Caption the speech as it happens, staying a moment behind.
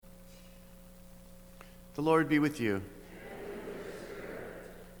The Lord be with you.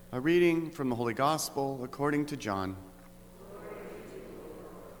 A reading from the Holy Gospel according to John.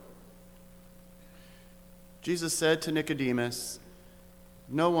 Jesus said to Nicodemus,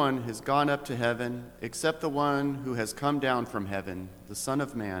 "No one has gone up to heaven except the one who has come down from heaven, the Son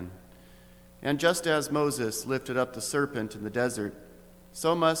of Man. And just as Moses lifted up the serpent in the desert,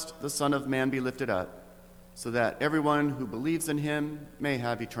 so must the Son of Man be lifted up, so that everyone who believes in him may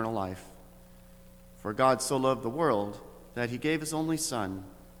have eternal life. For God so loved the world that he gave his only Son,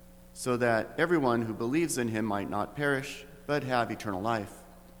 so that everyone who believes in him might not perish, but have eternal life.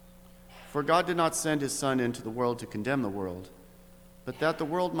 For God did not send his Son into the world to condemn the world, but that the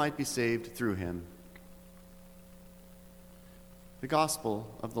world might be saved through him." The Gospel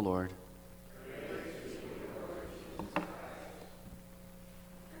of the Lord.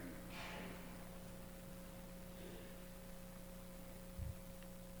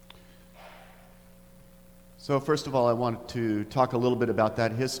 So first of all, I want to talk a little bit about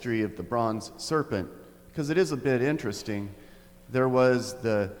that history of the bronze serpent, because it is a bit interesting. There was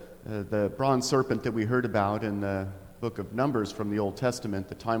the bronze serpent that we heard about in the book of Numbers from the Old Testament,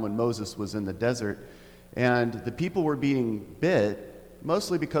 the time when Moses was in the desert, and the people were being bit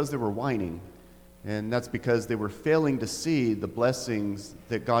mostly because they were whining, and that's because they were failing to see the blessings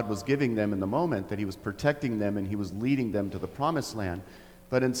that God was giving them in the moment, that he was protecting them and he was leading them to the promised land.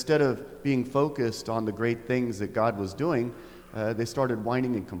 But instead of being focused on the great things that God was doing, they started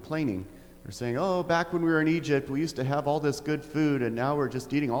whining and complaining. They're saying, "Oh, back when we were in Egypt, we used to have all this good food, and now we're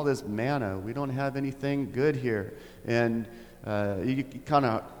just eating all this manna. We don't have anything good here." And you kind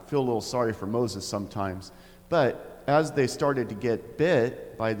of feel a little sorry for Moses sometimes. But as they started to get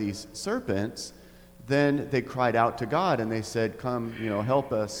bit by these serpents, then they cried out to God, and they said, "Come,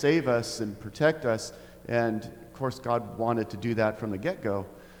 help us, save us, and protect us." And of course, God wanted to do that from the get-go,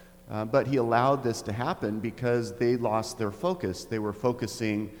 but he allowed this to happen because they lost their focus. They were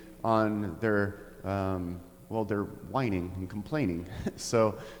focusing on their whining and complaining.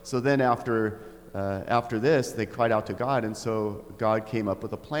 So then after this, they cried out to God, and so God came up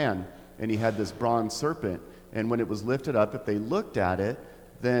with a plan, and he had this bronze serpent, and when it was lifted up, if they looked at it,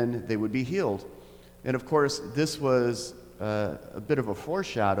 then they would be healed. And of course, this was a bit of a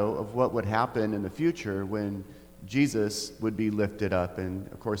foreshadow of what would happen in the future when Jesus would be lifted up.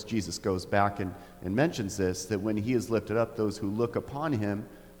 And of course, Jesus goes back and mentions this, that when he is lifted up, those who look upon him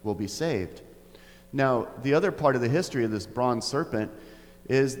will be saved. Now, the other part of the history of this bronze serpent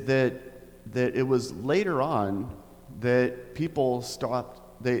is that it was later on that people stopped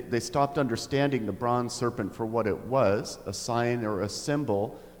understanding the bronze serpent for what it was, a sign or a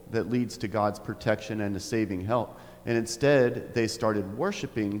symbol that leads to God's protection and to saving help. And instead, they started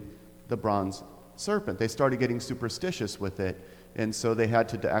worshiping the bronze serpent. They started getting superstitious with it. And so they had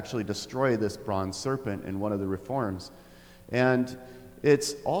to actually destroy this bronze serpent in one of the reforms. And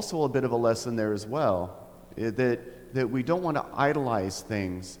it's also a bit of a lesson there as well, that we don't want to idolize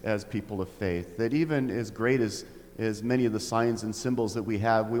things as people of faith, that even as great as many of the signs and symbols that we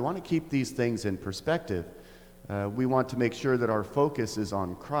have, we want to keep these things in perspective. We want to make sure that our focus is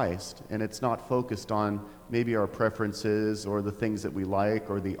on Christ, and it's not focused on maybe our preferences or the things that we like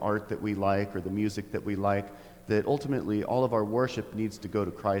or the art that we like or the music that we like, that ultimately all of our worship needs to go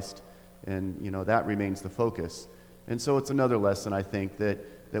to Christ, and that remains the focus. And so it's another lesson, I think, that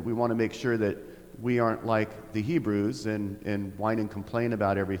we want to make sure that we aren't like the Hebrews and whine and complain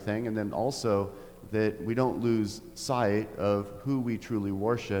about everything, and then also that we don't lose sight of who we truly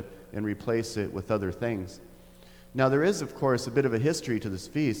worship and replace it with other things. Now, there is, of course, a bit of a history to this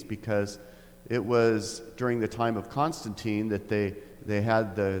feast, because it was during the time of Constantine that they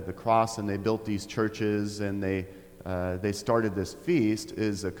had the cross, and they built these churches, and they started this feast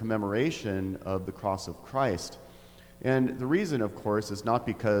as a commemoration of the cross of Christ. And the reason, of course, is not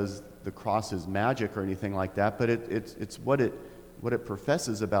because the cross is magic or anything like that, but it's what it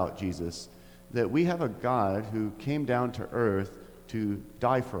professes about Jesus, that we have a God who came down to earth to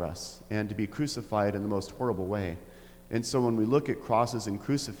die for us and to be crucified in the most horrible way. And so when we look at crosses and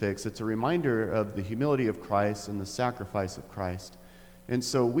crucifix, it's a reminder of the humility of Christ and the sacrifice of Christ. And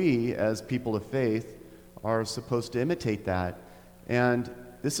so we, as people of faith, are supposed to imitate that. And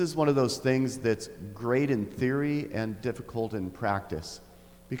this is one of those things that's great in theory and difficult in practice,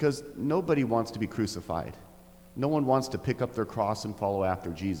 because nobody wants to be crucified. No one wants to pick up their cross and follow after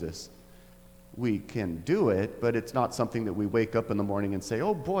Jesus. We can do it, but it's not something that we wake up in the morning and say,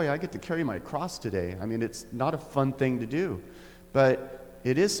 "Oh boy, I get to carry my cross today." I mean, it's not a fun thing to do, but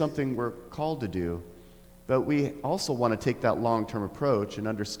it is something we're called to do. But we also want to take that long-term approach and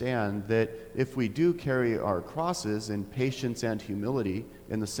understand that if we do carry our crosses in patience and humility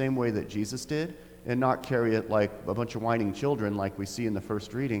in the same way that Jesus did, and not carry it like a bunch of whining children like we see in the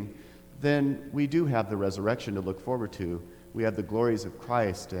first reading, then we do have the resurrection to look forward to. We have the glories of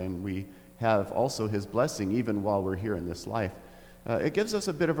Christ, and we have also his blessing even while we're here in this life. It gives us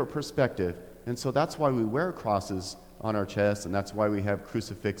a bit of a perspective, and so that's why we wear crosses on our chest, and that's why we have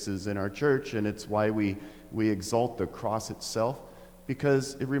crucifixes in our church, and it's why we exalt the cross itself,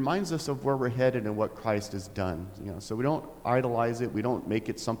 because it reminds us of where we're headed and what Christ has done. So we don't idolize it, we don't make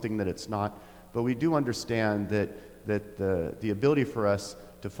it something that it's not, but we do understand that the ability for us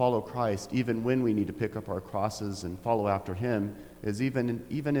to follow Christ, even when we need to pick up our crosses and follow after him, is even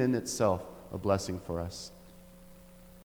in itself a blessing for us.